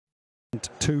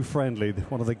and Too Friendly,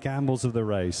 one of the gambles of the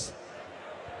race.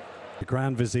 The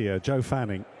Grand Vizier, Joe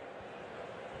Fanning.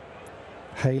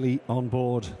 Haley on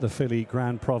board the filly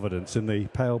Grand Providence in the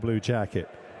pale blue jacket.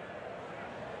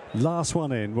 Last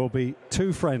one in will be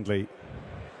Too Friendly.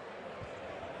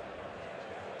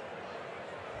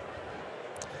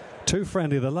 Too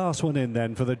Friendly, the last one in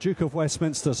then for the Duke of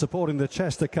Westminster, supporting the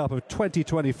Chester Cup of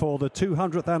 2024. The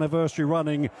 200th anniversary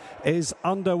running is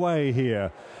underway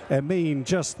here. Emeen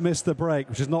just missed the break,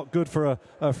 which is not good for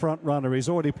a front runner. He's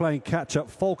already playing catch-up.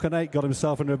 Falcon 8 got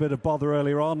himself into a bit of bother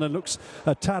earlier on and looks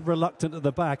a tad reluctant at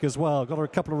the back as well. Got a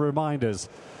couple of reminders.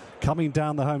 Coming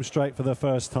down the home straight for the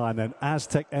first time then,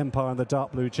 Aztec Empire in the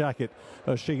dark blue jacket,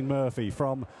 Oisin Murphy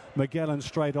from Magellan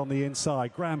Straight on the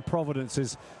inside. Grand Providence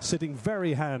is sitting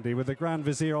very handy with the Grand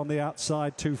Vizier on the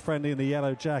outside, Too Friendly in the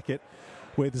yellow jacket,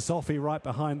 with Zoffy right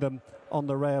behind them on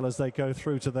the rail as they go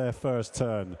through to their first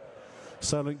turn.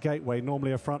 Solent Gateway,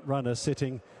 normally a front runner,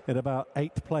 sitting in about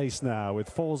 8th place now, with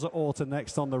Forza Orta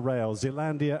next on the rail.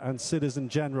 Zealandia and Citizen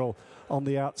General on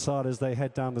the outside as they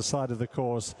head down the side of the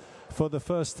course for the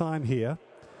first time here.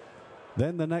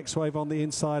 Then the next wave on the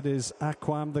inside is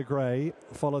Aquam the Grey,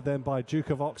 followed then by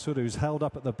Duke of Oxford, who's held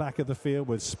up at the back of the field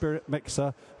with Spirit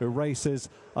Mixer, who races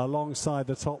alongside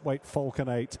the top weight Falcon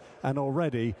 8. And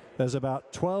already there's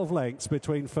about 12 lengths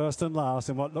between first and last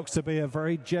in what looks to be a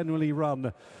very genuinely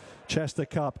run Chester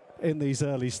Cup in these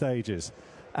early stages.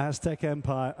 Aztec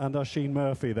Empire and Oisin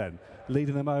Murphy then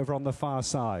leading them over on the far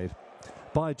side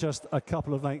by just a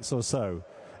couple of lengths or so.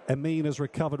 Emeen has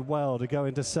recovered well to go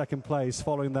into second place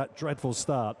following that dreadful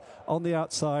start. On the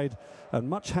outside, and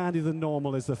much handier than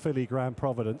normal, is the filly Grand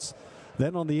Providence.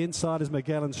 Then on the inside is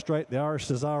Magellan Straight, the Irish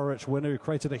Cesarewitch winner who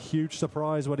created a huge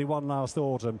surprise when he won last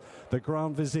autumn. The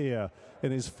Grand Vizier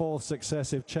in his 4th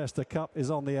successive Chester Cup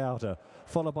is on the outer,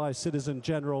 followed by Citizen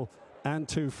General and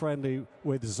Too Friendly,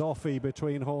 with Zoffy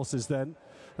between horses then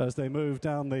as they move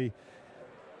down the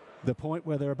point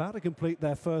where they're about to complete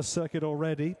their first circuit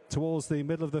already. Towards the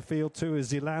middle of the field too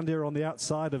is Zealandia on the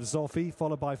outside of Zoffy,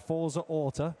 followed by Forza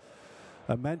Orta.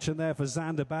 A mention there for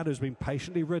Zandabad, who's been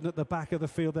patiently ridden at the back of the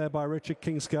field there by Richard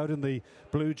Kingscote in the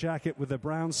blue jacket with the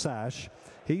brown sash.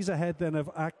 He's ahead then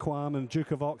of Aquam and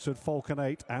Duke of Oxford, Falcon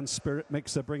 8, and Spirit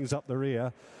Mixer brings up the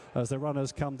rear as the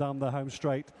runners come down the home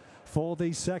straight for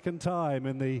the second time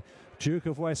in the Duke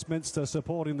of Westminster,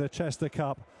 supporting the Chester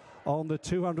Cup on the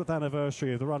 200th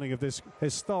anniversary of the running of this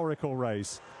historical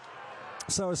race.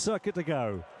 So a circuit to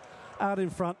go. Out in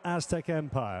front, Aztec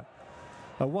Empire.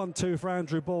 A 1-2 for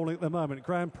Andrew Balling at the moment.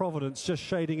 Grand Providence just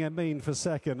shading Emeen for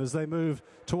second as they move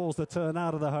towards the turn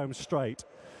out of the home straight.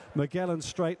 Magellan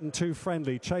Straight and Too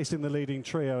Friendly chasing the leading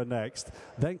trio next.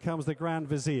 Then comes the Grand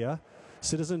Vizier.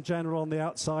 Citizen General on the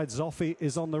outside. Zoffy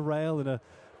is on the rail in a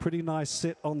pretty nice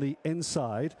sit on the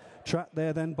inside. Trapped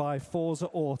there then by Forza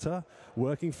Orta.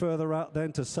 Working further out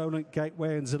then to Solent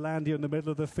Gateway and Zealandia in the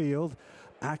middle of the field.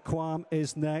 Aquam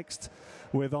is next,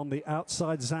 with on the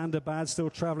outside Zandabad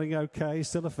still travelling okay.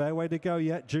 Still a fair way to go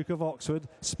yet. Duke of Oxford,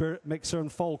 Spirit Mixer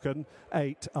and Falcon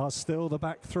 8 are still the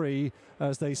back three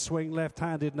as they swing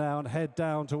left-handed now and head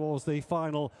down towards the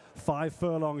final 5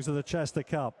 furlongs of the Chester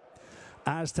Cup.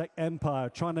 Aztec Empire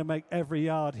trying to make every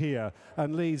yard here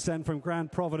and leads then from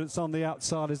Grand Providence on the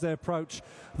outside as they approach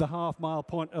the half-mile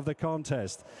point of the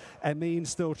contest. Emeen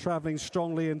still travelling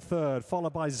strongly in third,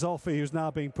 followed by Zoffy, who's now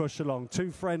being pushed along.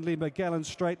 Too Friendly, Magellan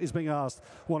Straight is being asked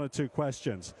 1 or 2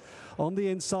 questions. On the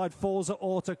inside, Forza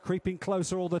Orta creeping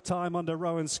closer all the time under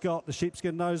Rowan Scott, the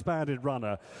sheepskin nose-banded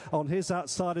runner. On his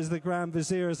outside is the Grand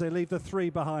Vizier as they leave the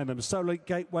 3 behind them. Solent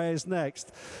Gateway is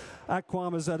next.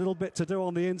 Aquam has a little bit to do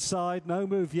on the inside. No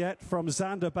move yet from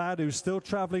Zandabad, who's still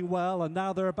travelling well, and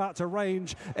now they're about to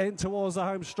range in towards the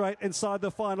home straight inside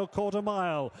the final quarter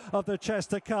mile of the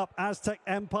Chester Cup. Aztec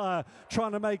Empire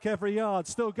trying to make every yard,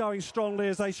 still going strongly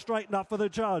as they straighten up for the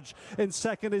judge. In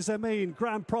second is Emeen.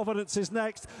 Grand Providence is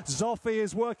next. Zoffy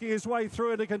is working his way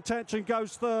through into contention,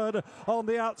 goes third. On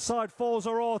the outside,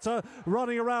 Forza Orta.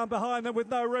 Running around behind them with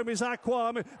no room is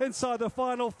Aquam inside the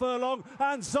final furlong,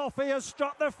 and Zoffy has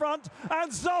struck the front,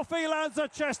 and Zoffy lands the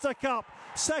Chester Cup.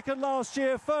 Second last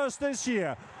year, first this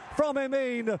year. From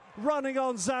Emeen, running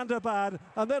on Zandabad,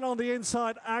 and then on the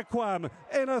inside, Aquam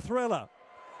in a thriller.